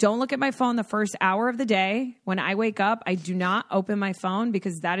I don't look at my phone the first hour of the day. When I wake up, I do not open my phone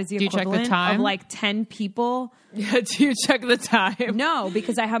because that is the equivalent of like 10 people. Yeah, do you check the time? No,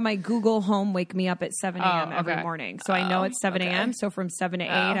 because I have my Google Home wake me up at 7 a.m. every morning. So I know it's 7 a.m. So from 7 to 8,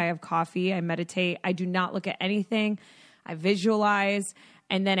 I have coffee. I meditate. I do not look at anything. I visualize.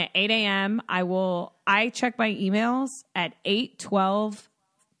 And then at 8 a.m., I check my emails at 8, 12,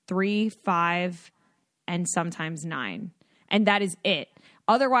 3, 5, and sometimes 9. And that is it.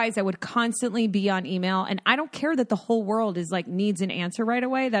 Otherwise, I would constantly be on email. And I don't care that the whole world is like needs an answer right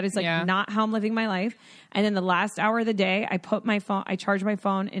away. That is like not how I'm living my life. And then the last hour of the day, I charge my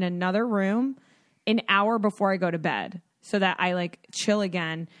phone in another room an hour before I go to bed so that I like chill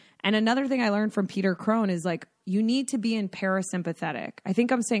again. And another thing I learned from Peter Crone is like, you need to be in parasympathetic. I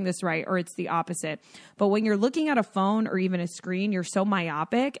think I'm saying this right, or it's the opposite. But when you're looking at a phone or even a screen, you're so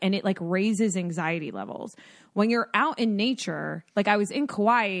myopic and it like raises anxiety levels. When you're out in nature, like I was in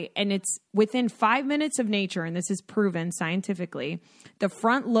Kauai and it's within 5 minutes of nature, and this is proven scientifically, the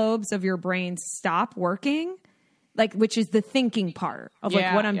front lobes of your brain stop working, like which is the thinking part of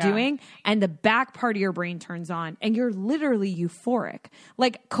like what I'm doing, and the back part of your brain turns on and you're literally euphoric.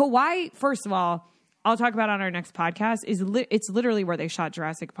 Like Kauai, first of all, I'll talk about on our next podcast, it's literally where they shot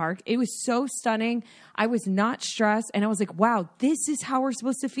Jurassic Park. It was so stunning. I was not stressed. And I was like, wow, this is how we're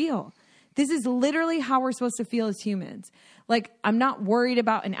supposed to feel. This is literally how we're supposed to feel as humans. Like, I'm not worried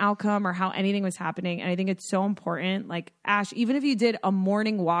about an outcome or how anything was happening. And I think it's so important. Like, Ash, even if you did a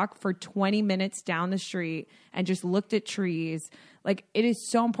morning walk for 20 minutes down the street and just looked at trees, like, it is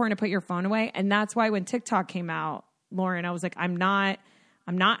so important to put your phone away. And that's why when TikTok came out, Lauren, I was like, I'm not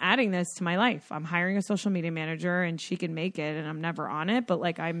adding this to my life. I'm hiring a social media manager and she can make it and I'm never on it. But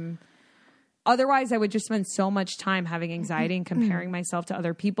like otherwise I would just spend so much time having anxiety and comparing myself to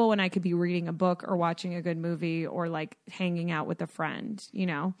other people when I could be reading a book or watching a good movie or like hanging out with a friend, you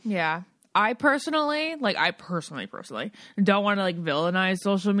know? Yeah. I personally don't want to like villainize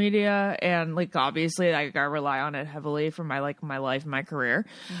social media, and like obviously like I rely on it heavily for my life, my career.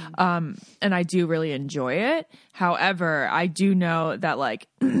 And I do really enjoy it. However, I do know that like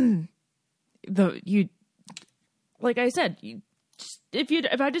like I said,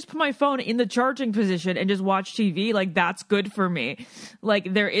 if I just put my phone in the charging position and just watch TV, like that's good for me.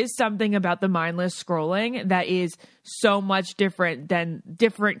 Like there is something about the mindless scrolling that is so much different than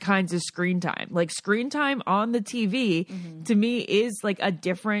different kinds of screen time. Like screen time on the TV to me is like a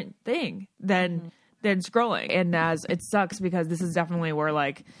different thing than scrolling. And as it sucks because this is definitely where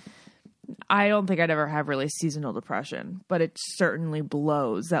like, I don't think I'd ever have really seasonal depression, but it certainly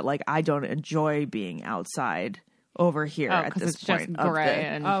blows that like I don't enjoy being outside over here at this it's point. just gray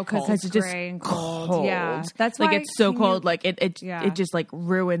and because cold. it's gray and cold. Yeah, that's like why it's so cold. Like it Yeah. it just like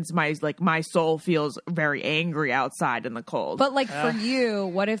ruins my soul feels very angry outside in the cold. But like for you,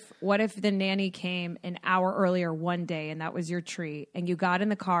 what if the nanny came an hour earlier one day and that was your treat, and you got in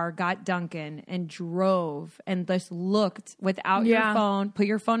the car, got Dunkin', and drove and just looked without your phone, put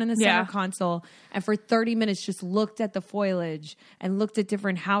your phone in the center console, and for 30 minutes just looked at the foliage and looked at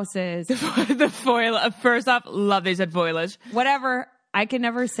different houses. The foliage. First off, love they said foliage. Whatever. I can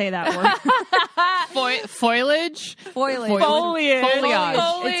never say that word. Foliage? Foliage. Foliage. It's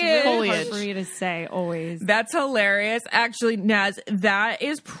really Foliage. hard for me to say always. That's hilarious. Actually, Naz, that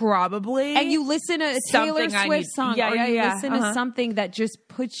is probably And you listen to a Taylor something I Swift need- song, Yeah, or yeah, you yeah. listen to something that just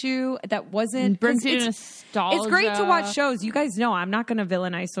puts you, that wasn't Brings 'cause you it's- nostalgia. It's great to watch shows. You guys know I'm not going to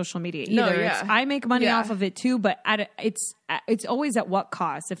villainize social media either. No, yeah. I make money Yeah. off of it too, but it's always at what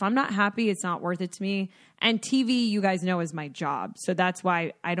cost? If I'm not happy, it's not worth it to me. And TV, you guys know, is my job, so that's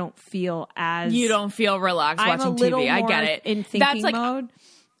why I don't feel as You don't feel relaxed I'm watching a little TV. I more get it. in thinking That's like, mode.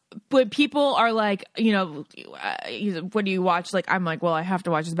 but people are like, when you watch, like, I'm like, well, I have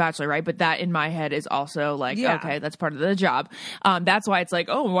to watch The Bachelor, right? But that in my head is also like, Yeah. okay, that's part of the job. That's why it's like,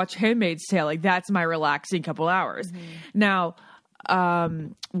 oh, watch Handmaid's Tale. Like, that's my relaxing couple hours. Now,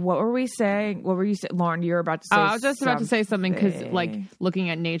 what were we saying? What were you saying? Lauren, you were about to say I was just about to say something because, like, looking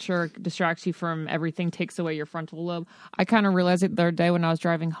at nature distracts you from everything, takes away your frontal lobe. I kind of realized it the other day when I was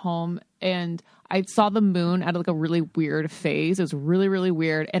driving home, and I saw the moon at like a really weird phase. It was really, really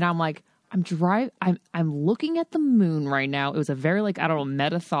weird, and I'm like, I'm looking at the moon right now. It was a very, like, I don't know,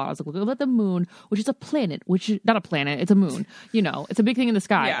 meta thought. I was like, looking at the moon, which is a planet, which is not a planet, it's a moon. You know, it's a big thing in the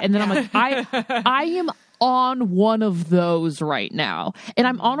sky. Yeah. And then I'm like, I am on one of those right now, and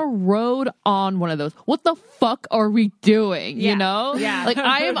I'm on a road on one of those. What the fuck are we doing? You know? Yeah. Like,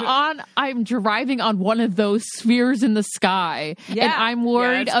 I'm driving on one of those spheres in the sky, and I'm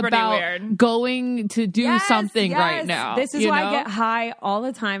worried it's pretty about weird. going to do something right now. This is you why know? I get high all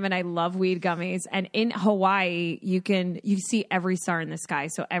the time, and I love weed gummies. And in Hawaii, you see every star in the sky.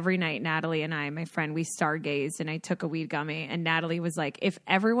 So every night, Natalie and I, my friend, we stargazed, and I took a weed gummy. And Natalie was like, "If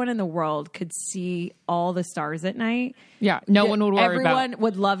everyone in the world could see all the stars at night, no one would worry everyone about.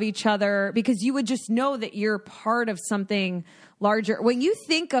 would love each other, because you would just know that you're part of something larger." When you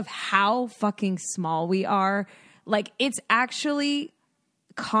think of how fucking small we are, like, it's actually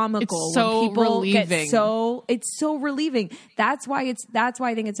comical. It's so when people relieving. It's so relieving. That's why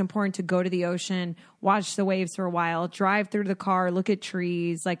I think it's important to go to the ocean, watch the waves for a while, drive through the car, look at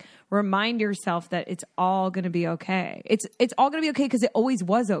trees, like, remind yourself that it's all going to be okay. It's all going to be okay because it always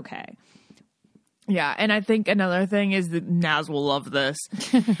was okay. Yeah, and I think another thing is that Naz will love this.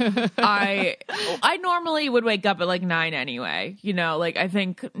 I normally would wake up at like 9 anyway. You know, like, I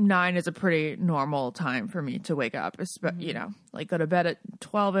think 9 is a pretty normal time for me to wake up. You know, like, go to bed at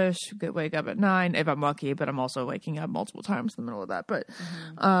 12ish, wake up at 9 if I'm lucky. But I'm also waking up multiple times in the middle of that. But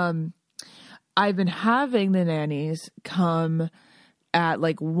I've been having the nannies come at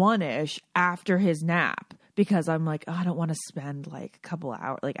like 1ish after his nap. Because I'm like, oh, I don't want to spend like a couple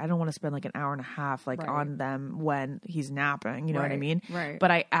hours. Like, I don't want to spend like an hour and a half like on them when he's napping. You know what I mean? Right.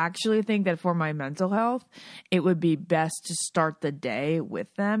 But I actually think that for my mental health, it would be best to start the day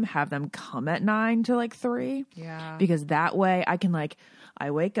with them, have them come at 9 to like 3. Yeah. Because that way I can, like,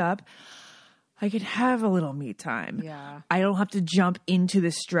 I wake up, I could have a little me time. Yeah. I don't have to jump into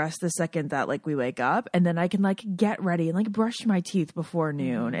the stress the second that, like, we wake up, and then I can, like, get ready and, like, brush my teeth before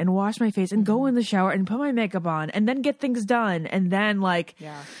noon and wash my face and go in the shower and put my makeup on and then get things done, and then, like,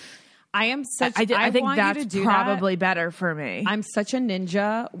 I am such. I think want you that's to do probably better for me. I'm such a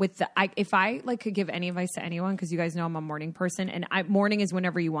ninja with the. If I like could give any advice to anyone, because you guys know I'm a morning person, and morning is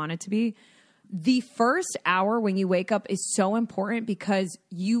whenever you want it to be. The first hour when you wake up is so important because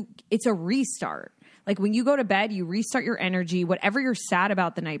it's a restart. Like, when you go to bed, you restart your energy, whatever you're sad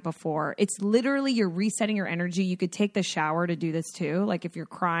about the night before. It's literally you're resetting your energy. You could take the shower to do this too. Like, if you're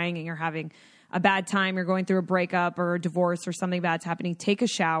crying and you're having a bad time, you're going through a breakup or a divorce or something bad's happening, take a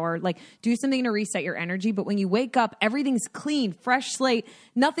shower, like, do something to reset your energy. But when you wake up, everything's clean, fresh slate,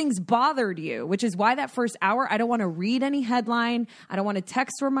 nothing's bothered you, which is why that first hour, I don't want to read any headline. I don't want to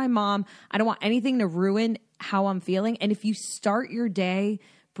text from my mom. I don't want anything to ruin how I'm feeling. And if you start your day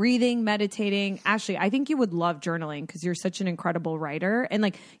breathing, meditating, Ashley, I think you would love journaling because you're such an incredible writer. And,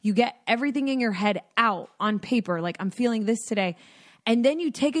 like, you get everything in your head out on paper. Like, I'm feeling this today. and then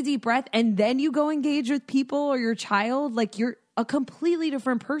you take a deep breath and then you go engage with people or your child, like you're a completely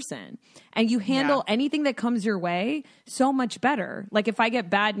different person and you handle anything that comes your way so much better. Like if I get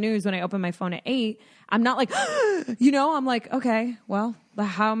bad news when I open my phone at 8, I'm not like, I'm like, okay, well,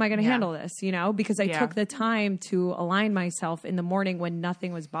 how am I going to handle this? Because I took the time to align myself in the morning when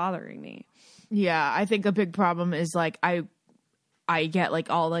nothing was bothering me. Yeah. I think a big problem is like, I get like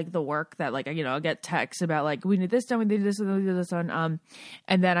all like the work that like, I'll get texts about like, we need this done, we need this, we need this done.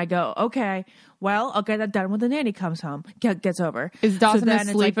 And then I go, okay, well, I'll get that done when the nanny comes home, gets over. Is Dawson then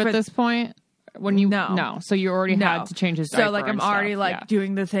asleep like, at this point? When you no, so you already had to change his diaper. So like I'm already like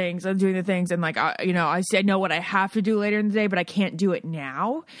doing the things, I'm doing the things, and like I say I know what I have to do later in the day, but I can't do it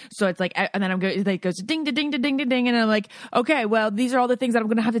now. So it's like, and then I'm going, it goes ding ding ding ding ding ding, and I'm like, okay, well these are all the things that I'm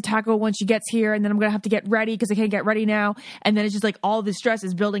gonna have to tackle when she gets here, and then I'm gonna have to get ready because I can't get ready now, and then it's just like all this stress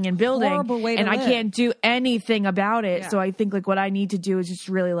is building and building, horrible way to and live. I can't do anything about it. So I think like what I need to do is just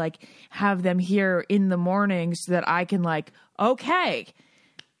really like have them here in the morning so that I can like, okay.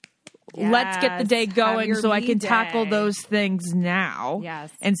 Let's get the day going so I can tackle those things now. Yes.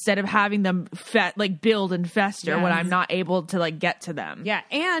 Instead of having them build and fester when I'm not able to like get to them. Yeah.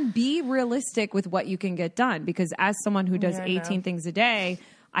 And be realistic with what you can get done. Because as someone who does 18 things a day,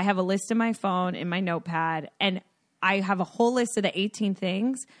 I have a list in my phone, in my notepad, and I have a whole list of the 18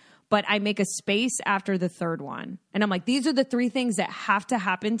 things, but I make a space after the third one. And I'm like, these are the 3 things that have to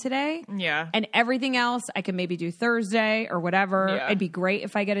happen today. Yeah. And everything else I can maybe do Thursday or whatever. Yeah. It'd be great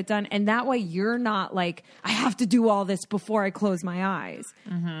if I get it done. And that way you're not like, I have to do all this before I close my eyes.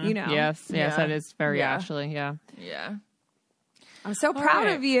 Yes, that is very Ashley. Yeah. Yeah. I'm so proud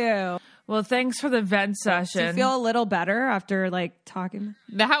of you. Well, thanks for the vent session. Do you feel a little better after like talking?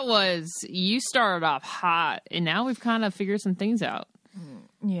 That was, you started off hot and now we've kind of figured some things out.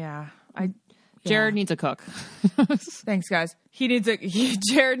 Yeah. Jared needs a cook. Thanks, guys.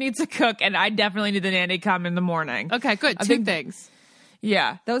 Jared needs a cook, and I definitely need the nanny come in the morning. Okay, good. Two things.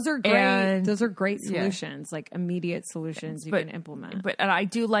 Yeah. Those are great. Those are great solutions, like immediate solutions you can implement. But I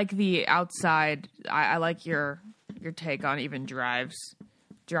do like the outside. I like your take on even drives.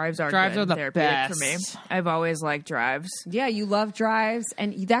 Drives are the therapeutic best for me. I've always liked drives. Yeah, you love drives,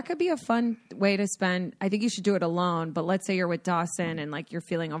 and that could be a fun way to spend. I think you should do it alone, but let's say you're with Dawson and like you're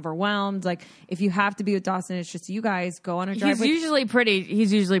feeling overwhelmed. Like if you have to be with Dawson, it's just you guys go on a drive. He's usually pretty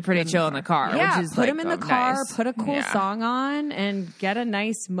chill in the car. Yeah, which is put him in the car, nice. put a cool song on, and get a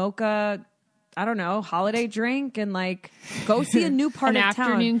nice mocha. I don't know, holiday drink, and like go see a new part of town.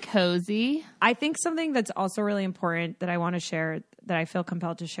 Afternoon cozy. I think something that's also really important that I want to share, that I feel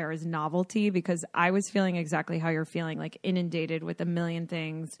compelled to share, is novelty, because I was feeling exactly how you're feeling, like inundated with a million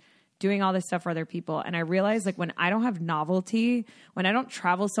things, doing all this stuff for other people. And I realized like when I don't have novelty, when I don't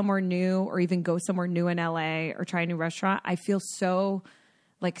travel somewhere new or even go somewhere new in LA or try a new restaurant, I feel so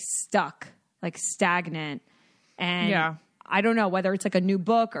like stuck, like stagnant. And I don't know whether it's like a new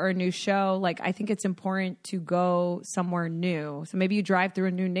book or a new show. Like, I think it's important to go somewhere new. So maybe you drive through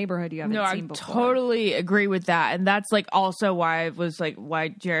a new neighborhood you haven't seen before. I totally agree with that. And that's like also why I was like, why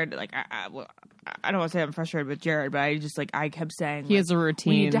Jared, like, I don't want to say I'm frustrated with Jared, but I kept saying he has a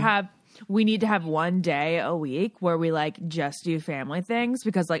routine. We need to have one day a week where we like just do family things,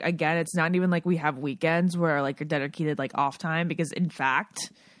 because like, again, it's not even like we have weekends where like you're dedicated like off time, because in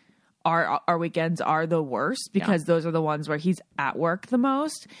fact, our weekends are the worst, because those are the ones where he's at work the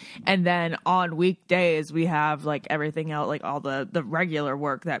most. And then on weekdays, we have like everything else, like all the regular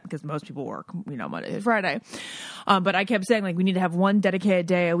work, that because most people work, Monday to Friday. But I kept saying like, we need to have one dedicated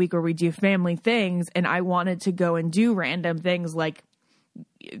day a week where we do family things. And I wanted to go and do random things, like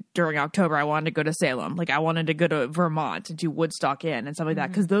during October, I wanted to go to Salem. Like I wanted to go to Vermont and do Woodstock Inn and stuff like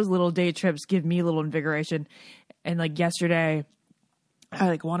that. Cause those little day trips give me a little invigoration. And like yesterday, I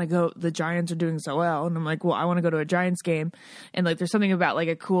like want to go, the Giants are doing so well. And I'm like, well, I want to go to a Giants game. And like, there's something about like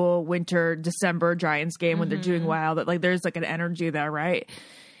a cool winter, December Giants game when they're doing well, that like, there's like an energy there. Right.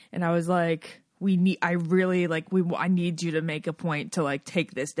 And I was like, I need you to make a point to like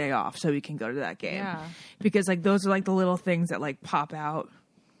take this day off so we can go to that game. Yeah. Because like, those are like the little things that like pop out.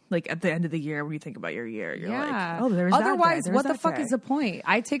 Like at the end of the year, when you think about your year, you're like, oh, there's otherwise, that day. what the fuck is the point?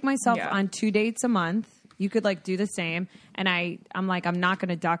 I take myself on 2 dates a month. You could like do the same. And I'm like, I'm not going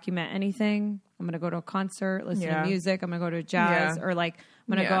to document anything. I'm going to go to a concert, listen to music. I'm going to go to a jazz or like,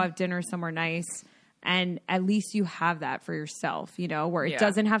 I'm going to go have dinner somewhere nice. And at least you have that for yourself, where it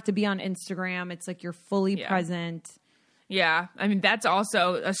doesn't have to be on Instagram. It's like you're fully present Yeah, I mean that's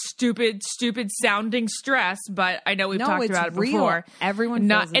also a stupid sounding stress, but I know we've talked about it real. before. Everyone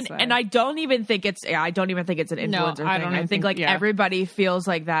feels this way. And I don't even think it's an influencer thing. I think everybody feels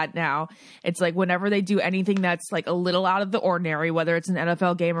like that now. It's like whenever they do anything that's like a little out of the ordinary, whether it's an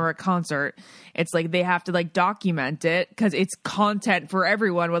NFL game or a concert, it's like they have to like document it because it's content for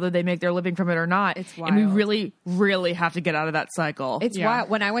everyone, whether they make their living from it or not. It's wild. And we really, really have to get out of that cycle. It's wild.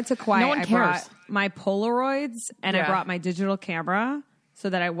 When I went to Kauai, No one I cares. brought my Polaroids and I brought my digital camera so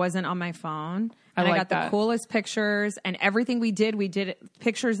that I wasn't on my phone. And I got the coolest pictures and everything we did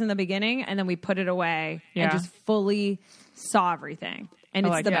pictures in the beginning and then we put it away and just fully saw everything. And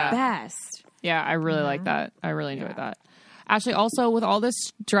it's the best. Yeah, I really like that. I really enjoy that. Ashley, also with all this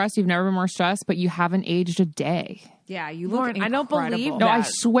stress, you've never been more stressed, but you haven't aged a day. Yeah, you look Lauren, incredible. I don't believe that. No, I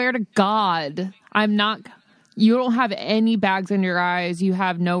swear to God, I'm not. You don't have any bags in your eyes. You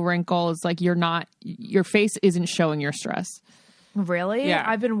have no wrinkles. Like your face isn't showing your stress. Really? Yeah.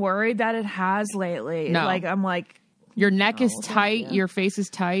 I've been worried that it has lately. No. Like, I'm like... Your neck is tight. Your face is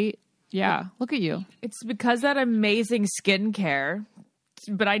tight. Yeah. Look at you. It's because that amazing skincare,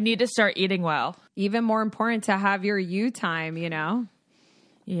 but I need to start eating well. Even more important to have your you time, you know?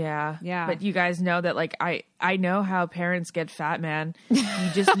 Yeah. Yeah. But you guys know that, like, I know how parents get fat, man. You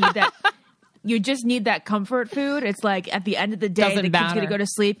just need that... You just need that comfort food. It's like at the end of the day, the kid's going to go to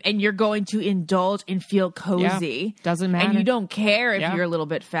sleep and you're going to indulge and feel cozy. Yeah, doesn't matter. And you don't care if you're a little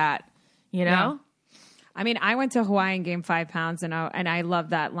bit fat, you know? Yeah. I mean, I went to Hawaii and gained 5 pounds and I love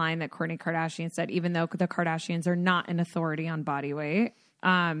that line that Kourtney Kardashian said, even though the Kardashians are not an authority on body weight.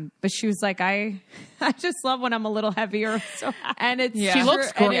 But she was like, I just love when I'm a little heavier. So, and it's she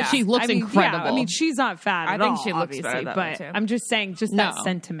looks great. She looks incredible. I mean, she's not fat at all. I think she looks better that way, but too. I'm just saying, that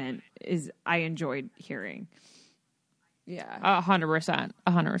sentiment is I enjoyed hearing. Yeah,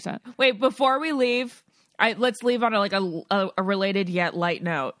 100%. Wait, before we leave, let's leave on a related yet light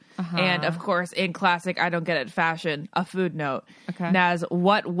note. And of course, in classic I don't get it fashion, a food note. Okay, Naz,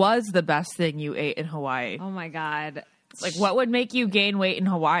 what was the best thing you ate in Hawaii? Oh my God. Like, what would make you gain weight in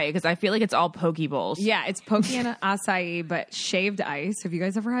Hawaii? Because I feel like it's all poke bowls. Yeah, it's poke and acai, but shaved ice. Have you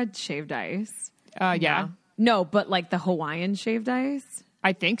guys ever had shaved ice? Yeah. No, but like the Hawaiian shaved ice?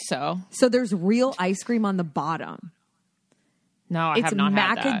 I think so. So there's real ice cream on the bottom. No, I have not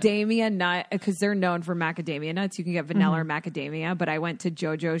had that. It's macadamia nut, because they're known for macadamia nuts. You can get vanilla or macadamia, but I went to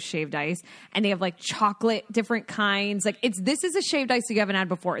JoJo's Shaved Ice, and they have like chocolate, different kinds. Like this is a shaved ice you haven't had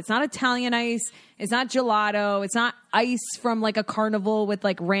before. It's not Italian ice. It's not gelato. It's not ice from like a carnival with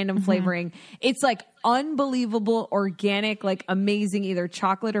like random flavoring. It's like unbelievable, organic, like amazing, either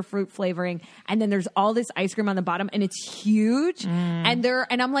chocolate or fruit flavoring. And then there's all this ice cream on the bottom, and it's huge. And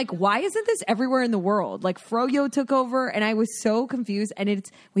I'm like, why isn't this everywhere in the world? Like Froyo took over, and I was so confused. And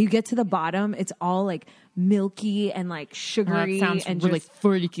it's when you get to the bottom, it's all like milky and like sugary. That sounds and really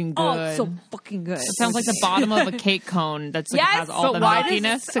freaking good. Oh, it's so fucking good. It sounds like the bottom of a cake cone that's like has all the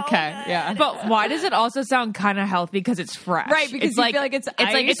milkiness. Yeah. But why does it also sound kind of healthy? Because it's fresh, right? Because it's you like, feel like it's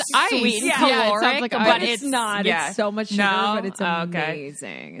ice, sweet and it caloric, sounds like but it's not. It's so much sugar, but it's amazing.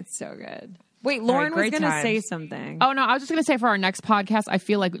 Okay. It's so good. Wait, Lauren was going to say something. Oh, no, I was just going to say for our next podcast, I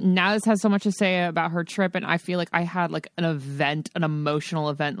feel like Naz has so much to say about her trip, and I feel like I had like an emotional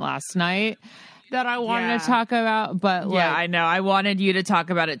event last night that I wanted to talk about. But yeah, I know. I wanted you to talk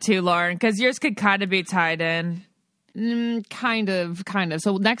about it too, Lauren, because yours could kind of be tied in. Kind of.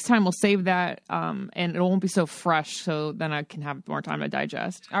 So next time we'll save that, and it won't be so fresh, so then I can have more time to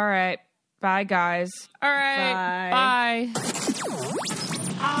digest. All right. Bye, guys. All right. Bye.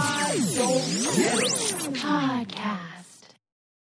 I don't get it. Podcast.